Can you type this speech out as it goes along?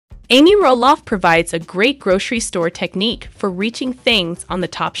Amy Roloff provides a great grocery store technique for reaching things on the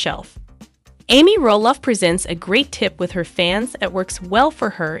top shelf. Amy Roloff presents a great tip with her fans that works well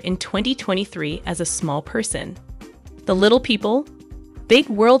for her in 2023 as a small person. The Little People, Big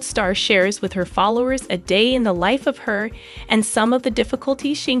World star shares with her followers a day in the life of her and some of the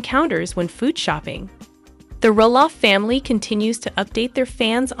difficulties she encounters when food shopping. The Roloff family continues to update their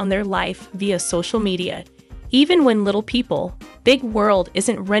fans on their life via social media, even when Little People, Big World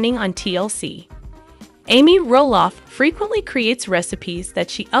isn't running on TLC. Amy Roloff frequently creates recipes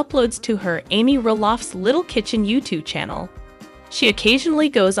that she uploads to her Amy Roloff's Little Kitchen YouTube channel. She occasionally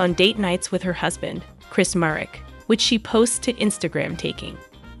goes on date nights with her husband, Marek, which she posts to Instagram taking.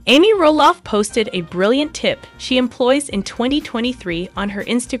 Amy Roloff posted a brilliant tip she employs in 2023 on her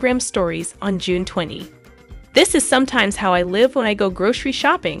Instagram stories on June 20. "This is sometimes how I live when I go grocery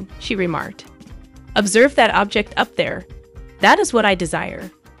shopping," she remarked. "Observe that object up there. That is what I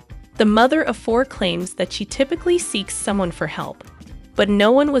desire." The mother of four claims that she typically seeks someone for help, but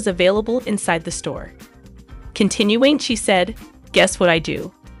no one was available inside the store. Continuing, she said, "Guess what I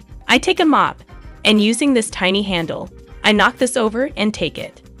do? I take a mop, and using this tiny handle, I knock this over and take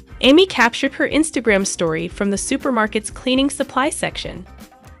it." Amy captured her Instagram story from the supermarket's cleaning supply section.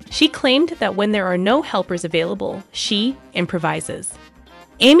 She claimed that when there are no helpers available, she improvises.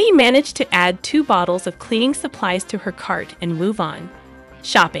 Amy managed to add 2 bottles of cleaning supplies to her cart and move on.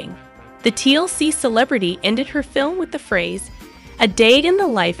 Shopping. The TLC celebrity ended her film with the phrase, "A day in the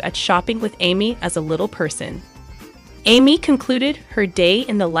life at shopping with Amy as a little person." Amy concluded her day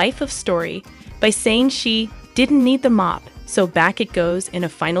in the life of story by saying she didn't need the mop, so back it goes in a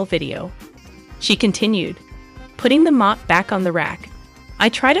final video. She continued, "Putting the mop back on the rack. I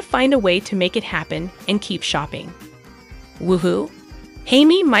try to find a way to make it happen and keep shopping." Woohoo!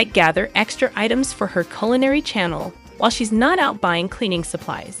 Amy might gather extra items for her culinary channel while she's not out buying cleaning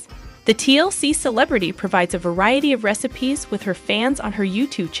supplies. The TLC celebrity provides a variety of recipes with her fans on her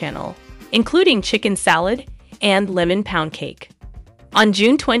YouTube channel, including chicken salad and lemon pound cake. On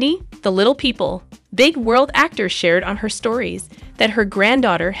June 20, the Little People, Big World actor shared on her stories that her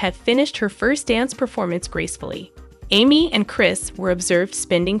granddaughter had finished her first dance performance gracefully. Amy and Chris were observed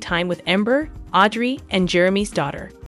spending time with Ember, Audrey, and Jeremy's daughter.